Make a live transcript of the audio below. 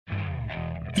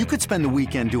You could spend the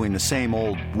weekend doing the same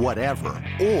old whatever,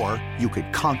 or you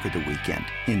could conquer the weekend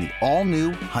in the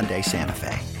all-new Hyundai Santa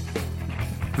Fe.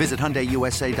 Visit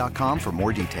HyundaiUSA.com for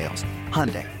more details.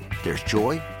 Hyundai, there's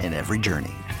joy in every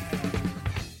journey.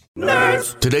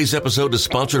 Nerds! Today's episode is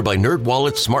sponsored by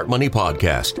NerdWallet's Smart Money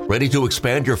Podcast. Ready to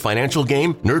expand your financial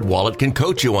game? NerdWallet can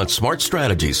coach you on smart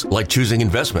strategies like choosing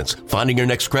investments, finding your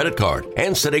next credit card,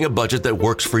 and setting a budget that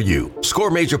works for you. Score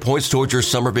major points towards your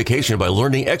summer vacation by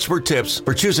learning expert tips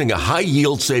for choosing a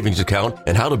high-yield savings account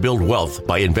and how to build wealth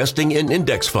by investing in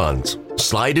index funds.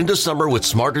 Slide into summer with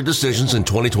smarter decisions in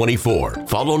 2024.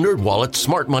 Follow NerdWallet's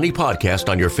Smart Money Podcast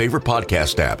on your favorite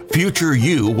podcast app. Future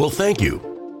you will thank you.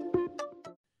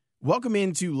 Welcome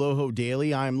into Loho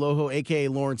Daily. I'm Loho, a.k.a.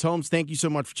 Lawrence Holmes. Thank you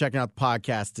so much for checking out the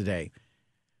podcast today.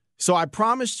 So I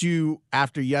promised you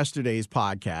after yesterday's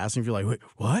podcast, and if you're like, wait,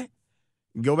 what?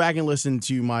 Go back and listen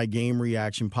to my game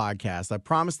reaction podcast. I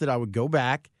promised that I would go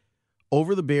back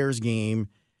over the Bears game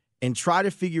and try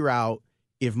to figure out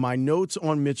if my notes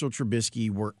on Mitchell Trubisky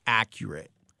were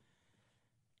accurate.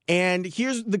 And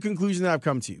here's the conclusion that I've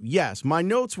come to. Yes, my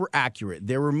notes were accurate.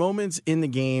 There were moments in the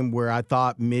game where I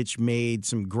thought Mitch made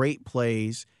some great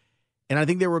plays, and I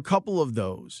think there were a couple of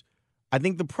those. I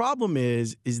think the problem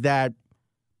is that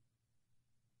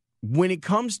when it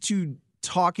comes to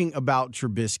talking about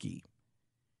Trubisky,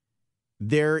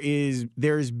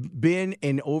 there's been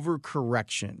an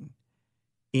overcorrection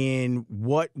in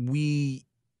what we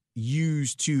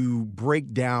use to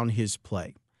break down his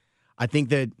play. I think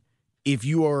that if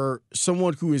you are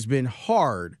someone who has been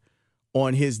hard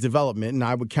on his development, and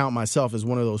I would count myself as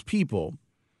one of those people,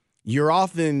 you're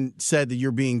often said that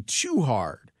you're being too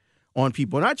hard on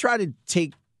people. And I try to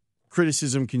take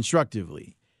criticism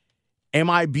constructively. Am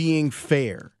I being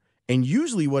fair? And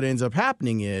usually what ends up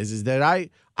happening is that I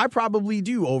probably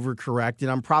do overcorrect,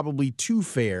 and I'm probably too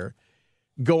fair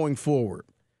going forward.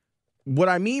 What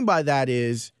I mean by that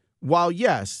is, while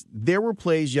yes, there were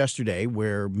plays yesterday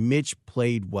where Mitch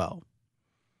played well,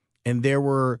 and there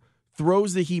were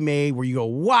throws that he made where you go,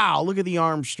 wow, look at the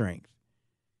arm strength.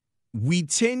 We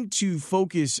tend to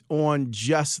focus on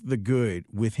just the good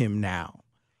with him now.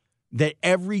 That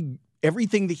everything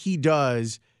that he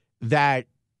does that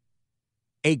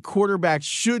a quarterback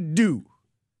should do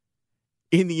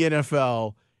in the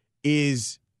NFL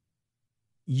is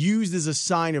used as a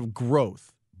sign of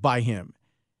growth by him,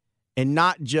 and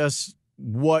not just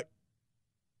what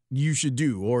you should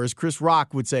do, or as Chris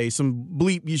Rock would say, some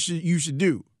bleep you should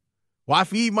do. Why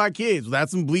feed my kids? Well,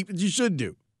 that's some bleep that you should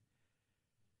do.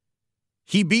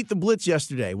 He beat the blitz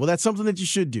yesterday. Well, that's something that you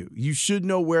should do. You should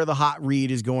know where the hot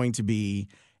read is going to be,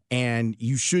 and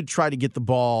you should try to get the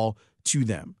ball to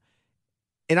them.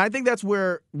 And I think that's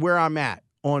where I'm at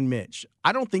on Mitch.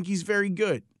 I don't think he's very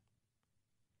good.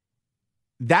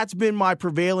 That's been my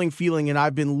prevailing feeling, and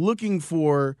I've been looking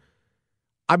for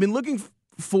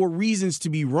reasons to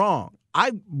be wrong.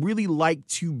 I really like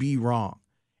to be wrong.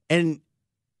 And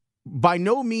by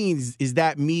no means is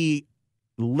that me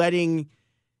letting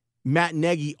Matt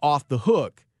Nagy off the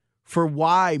hook for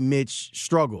why Mitch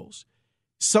struggles.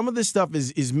 Some of this stuff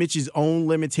is Mitch's own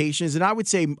limitations, and I would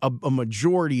say a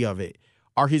majority of it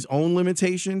are his own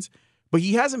limitations, but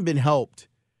he hasn't been helped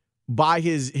by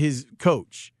his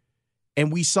coach.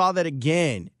 And we saw that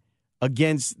again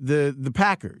against the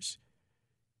Packers.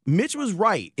 Mitch was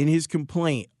right in his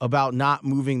complaint about not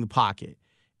moving the pocket.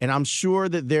 And I'm sure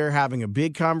that they're having a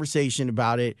big conversation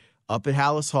about it up at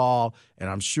Hallis Hall. And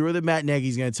I'm sure that Matt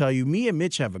Nagy's going to tell you, me and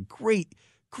Mitch have a great,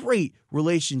 great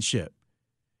relationship.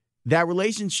 That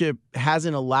relationship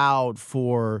hasn't allowed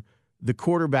for the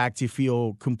quarterback to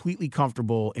feel completely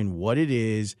comfortable in what it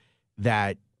is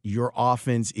that your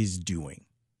offense is doing.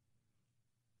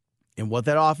 And what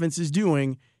that offense is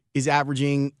doing is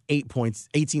averaging 18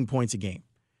 points a game,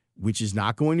 which is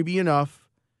not going to be enough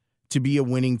to be a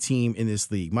winning team in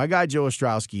this league. My guy, Joe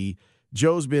Ostrowski,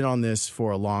 Joe's been on this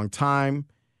for a long time,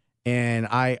 and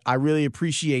I really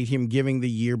appreciate him giving the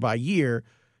year by year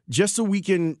just so we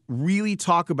can really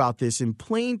talk about this in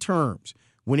plain terms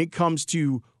when it comes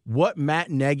to what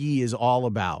Matt Nagy is all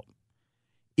about.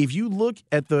 If you look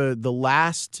at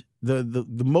the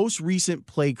most recent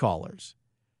play callers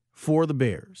for the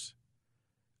Bears,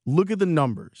 look at the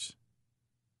numbers.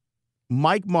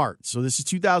 Mike Martz, so this is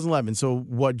 2011. So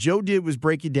what Joe did was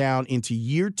break it down into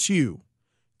year 2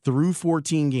 through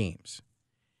 14 games.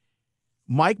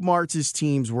 Mike Martz's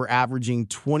teams were averaging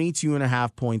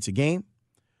 22.5 points a game.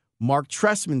 Mark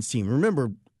Trestman's team,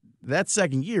 remember, that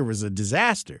second year was a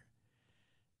disaster.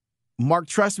 Mark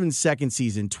Trestman's second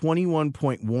season,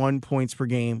 21.1 points per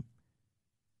game.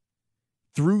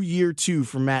 Through year 2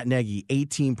 for Matt Nagy,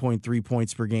 18.3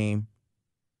 points per game.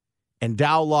 and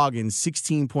Dow Loggins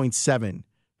 16.7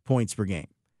 points per game.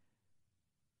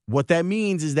 What that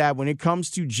means is that when it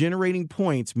comes to generating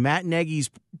points, Matt Nagy's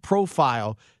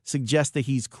profile suggests that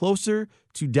he's closer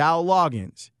to Dow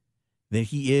Loggins than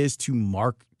he is to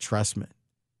Mark Trestman.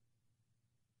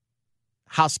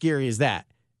 How scary is that?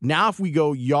 Now if we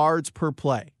go yards per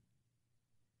play,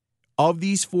 of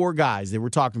these four guys that we're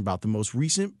talking about, the most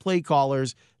recent play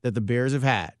callers that the Bears have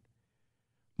had,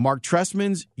 Mark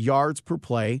Trestman's yards per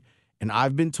play, and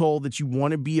I've been told that you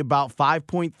want to be about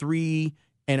 5.3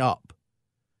 and up.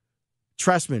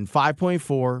 Trestman,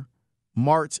 5.4,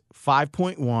 Martz,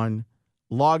 5.1,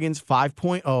 Loggins,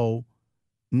 5.0,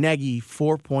 Nagy,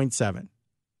 4.7.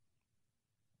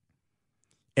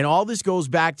 And all this goes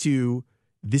back to,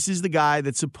 this is the guy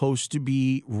that's supposed to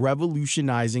be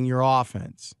revolutionizing your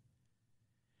offense.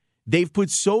 They've put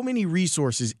so many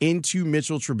resources into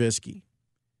Mitchell Trubisky.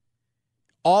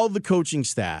 All the coaching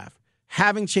staff,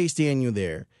 having Chase Daniel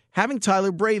there, having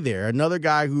Tyler Bray there, another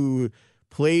guy who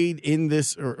played in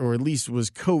this, or at least was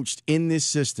coached in this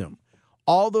system.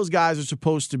 All those guys are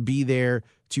supposed to be there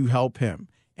to help him,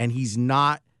 and he's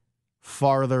not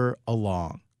farther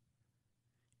along.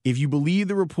 If you believe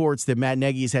the reports that Matt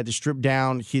Nagy has had to strip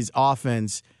down his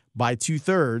offense by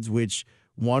 2/3, which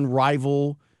one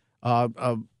rival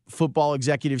football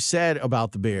executive said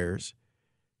about the Bears,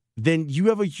 then you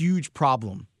have a huge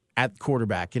problem at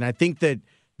quarterback. And I think that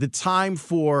the time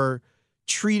for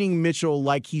treating Mitchell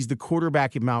like he's the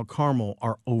quarterback at Mount Carmel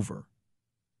are over.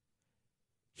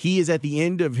 He is at the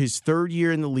end of his third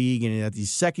year in the league and at the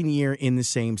second year in the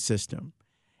same system.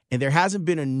 And there hasn't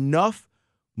been enough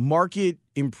market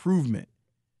improvement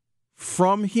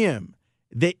from him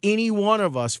that any one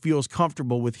of us feels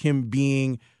comfortable with him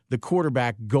being the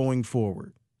quarterback going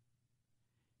forward.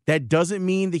 That doesn't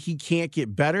mean that he can't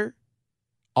get better,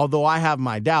 although I have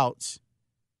my doubts.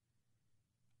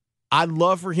 I'd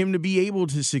love for him to be able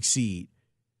to succeed,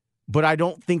 but I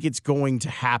don't think it's going to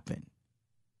happen.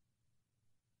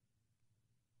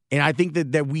 And I think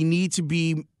that we need to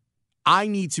be, I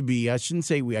shouldn't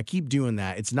say we, I keep doing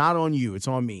that. It's not on you, it's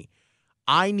on me.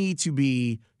 I need to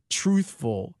be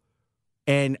truthful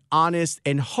and honest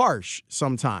and harsh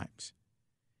sometimes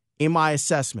in my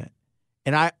assessment.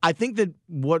 And I think that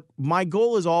what my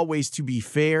goal is always to be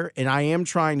fair, and I am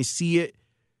trying to see it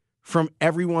from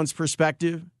everyone's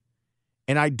perspective.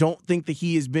 And I don't think that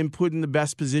he has been put in the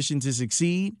best position to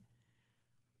succeed.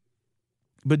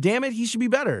 But damn it, he should be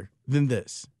better than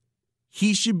this.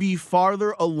 He should be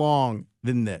farther along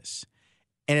than this.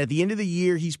 And at the end of the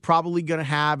year, he's probably going to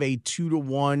have a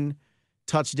 2-to-1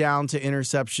 touchdown to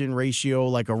interception ratio,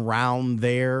 like around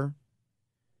there.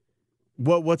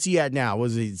 What's he at now?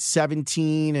 Was it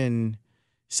 17 and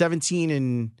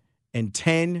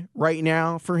 10 right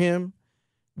now for him,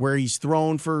 where he's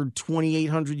thrown for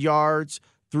 2,800 yards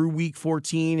through week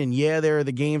 14? And yeah, there are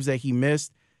the games that he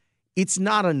missed. It's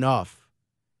not enough.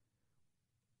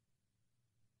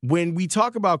 When we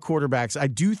talk about quarterbacks, I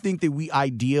do think that we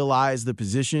idealize the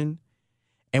position,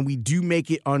 and we do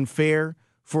make it unfair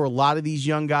for a lot of these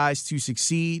young guys to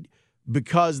succeed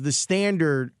because the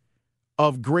standard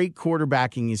of great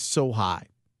quarterbacking is so high.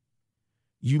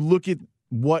 You look at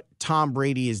what Tom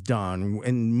Brady has done,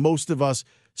 and most of us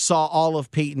saw all of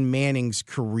Peyton Manning's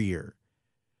career.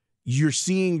 You're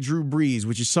seeing Drew Brees,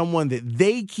 which is someone that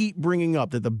they keep bringing up,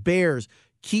 that the Bears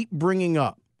keep bringing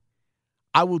up.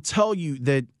 I will tell you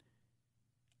that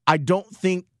I don't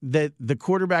think that the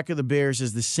quarterback of the Bears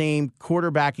has the same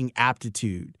quarterbacking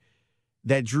aptitude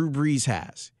that Drew Brees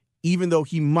has, even though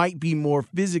he might be more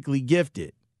physically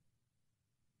gifted.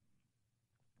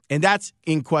 And that's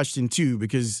in question, too,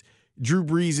 because Drew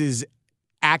Brees'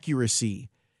 accuracy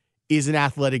is an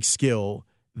athletic skill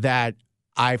that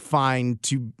I find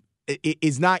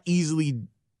is not easily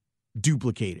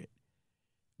duplicated.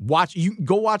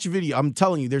 Go watch a video. I'm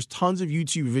telling you, there's tons of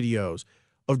YouTube videos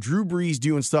of Drew Brees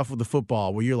doing stuff with the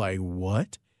football where you're like,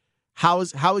 what? How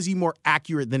is he more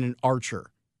accurate than an archer?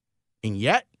 And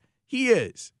yet, he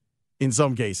is in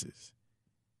some cases.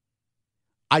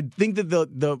 I think that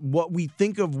the what we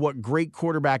think of what great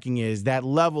quarterbacking is, that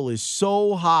level is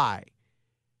so high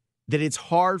that it's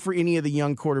hard for any of the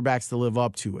young quarterbacks to live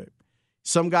up to it.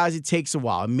 Some guys, it takes a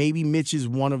while. Maybe Mitch is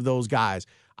one of those guys.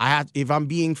 If I'm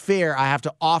being fair, I have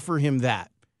to offer him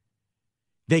that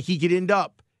he could end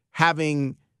up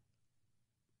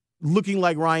looking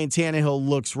like Ryan Tannehill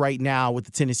looks right now with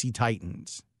the Tennessee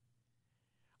Titans.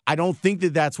 I don't think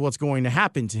that that's what's going to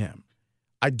happen to him.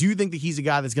 I do think that he's a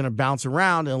guy that's going to bounce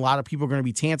around, and a lot of people are going to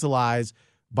be tantalized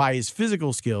by his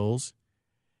physical skills,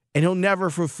 and he'll never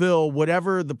fulfill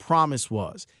whatever the promise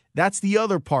was. That's the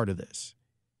other part of this.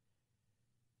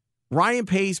 Ryan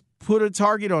Pace put a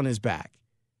target on his back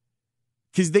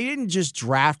because they didn't just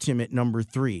draft him at number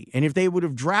 3. And if they would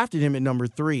have drafted him at number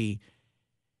 3,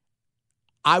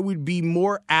 I would be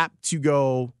more apt to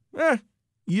go,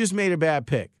 you just made a bad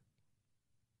pick.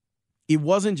 It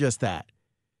wasn't just that.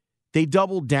 They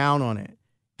doubled down on it.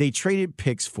 They traded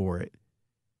picks for it.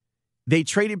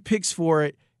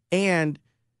 And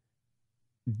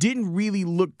didn't really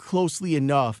look closely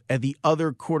enough at the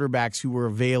other quarterbacks who were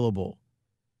available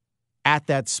at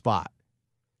that spot.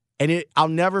 And I'll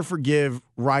never forgive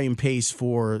Ryan Pace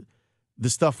for the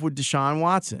stuff with Deshaun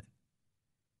Watson.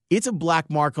 It's a black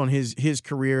mark on his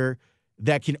career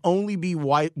that can only be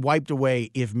wiped away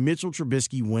if Mitchell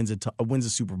Trubisky wins a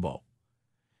Super Bowl.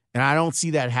 And I don't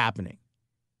see that happening.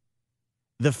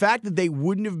 The fact that they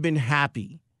wouldn't have been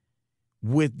happy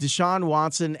with Deshaun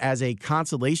Watson as a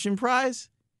consolation prize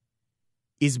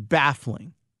is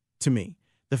baffling to me.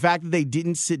 The fact that they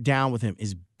didn't sit down with him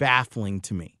is baffling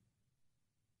to me.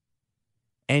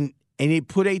 And it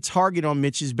put a target on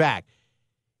Mitch's back.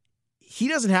 He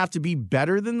doesn't have to be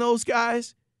better than those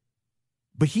guys,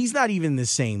 but he's not even in the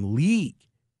same league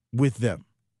with them.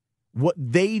 What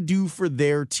they do for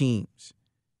their teams.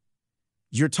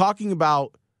 You're talking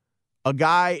about a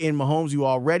guy in Mahomes who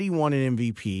already won an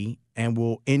MVP and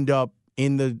will end up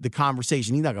in the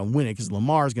conversation. He's not going to win it because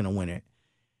Lamar's going to win it.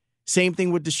 Same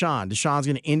thing with Deshaun. Deshaun's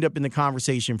going to end up in the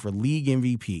conversation for league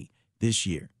MVP this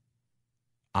year.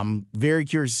 I'm very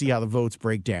curious to see how the votes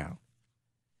break down.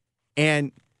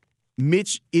 And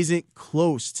Mitch isn't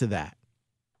close to that.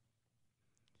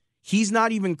 He's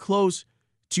not even close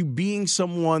to being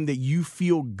someone that you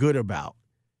feel good about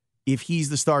if he's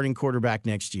the starting quarterback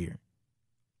next year.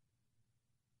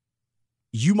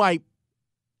 You might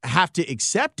have to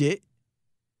accept it.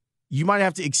 You might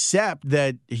have to accept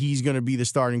that he's going to be the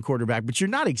starting quarterback, but you're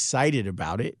not excited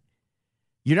about it.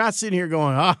 You're not sitting here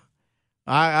going,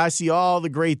 I see all the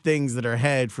great things that are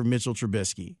ahead for Mitchell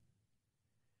Trubisky.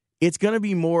 It's going to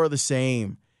be more of the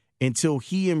same until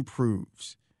he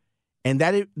improves. And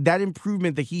that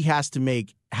improvement that he has to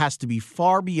make has to be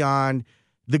far beyond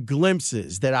the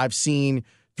glimpses that I've seen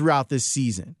throughout this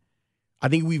season. I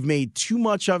think we've made too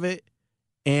much of it,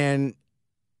 and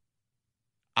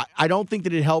I don't think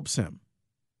that it helps him.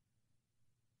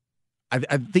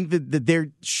 I think that there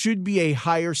should be a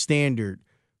higher standard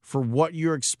for what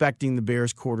you're expecting the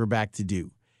Bears quarterback to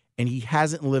do, and he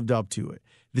hasn't lived up to it.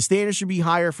 The standard should be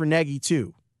higher for Nagy,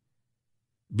 too,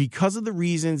 because of the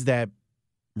reasons that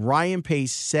Ryan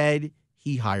Pace said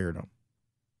he hired him.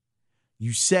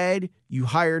 You said you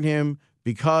hired him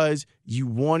because you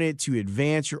wanted to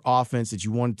advance your offense, that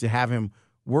you wanted to have him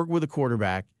work with a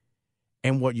quarterback,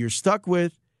 and what you're stuck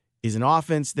with is an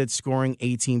offense that's scoring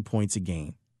 18 points a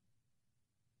game.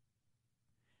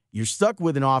 You're stuck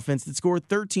with an offense that scored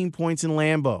 13 points in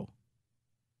Lambeau.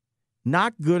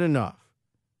 Not good enough.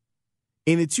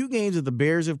 In the 2 games that the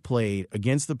Bears have played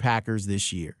against the Packers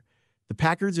this year, the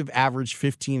Packers have averaged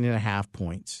 15.5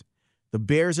 points. The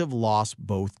Bears have lost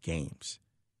both games.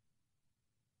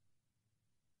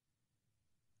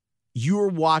 You're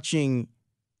watching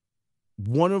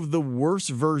one of the worst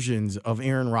versions of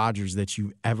Aaron Rodgers that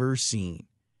you've ever seen.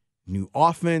 New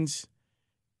offense,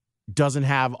 doesn't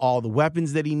have all the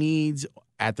weapons that he needs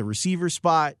at the receiver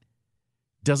spot,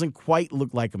 doesn't quite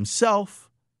look like himself,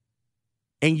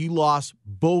 and you lost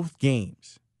both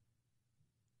games.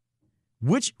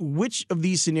 Which of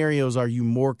these scenarios are you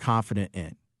more confident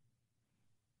in?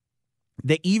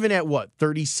 That even at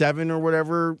 37 or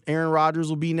whatever Aaron Rodgers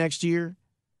will be next year,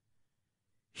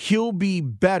 he'll be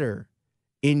better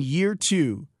in year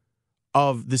 2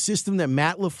 of the system that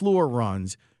Matt LaFleur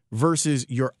runs versus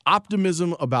your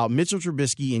optimism about Mitchell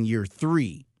Trubisky in year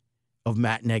 3 of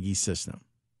Matt Nagy's system.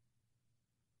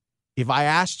 If I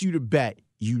asked you to bet,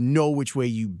 you know which way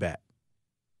you bet.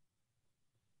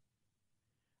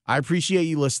 I appreciate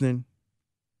you listening.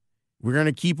 We're going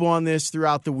to keep on this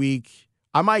throughout the week.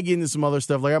 I might get into some other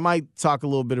stuff. Like I might talk a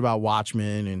little bit about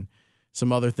Watchmen and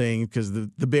some other things because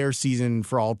the Bears season,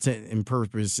 for all intent and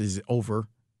purpose, is over.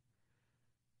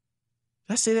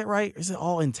 Did I say that right? Or is it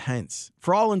all intents?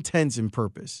 For all intents and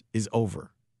purpose is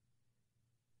over.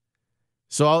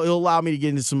 So it'll allow me to get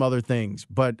into some other things.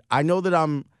 But I know that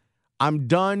I'm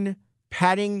done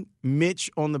patting Mitch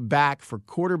on the back for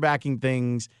quarterbacking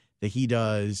things that he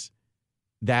does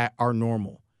that are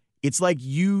normal. It's like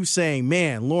you saying,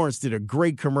 man, Lawrence did a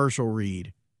great commercial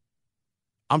read.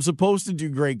 I'm supposed to do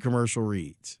great commercial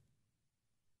reads.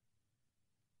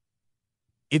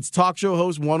 It's Talk Show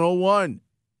Host 101.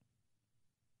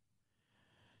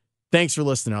 Thanks for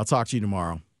listening. I'll talk to you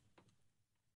tomorrow.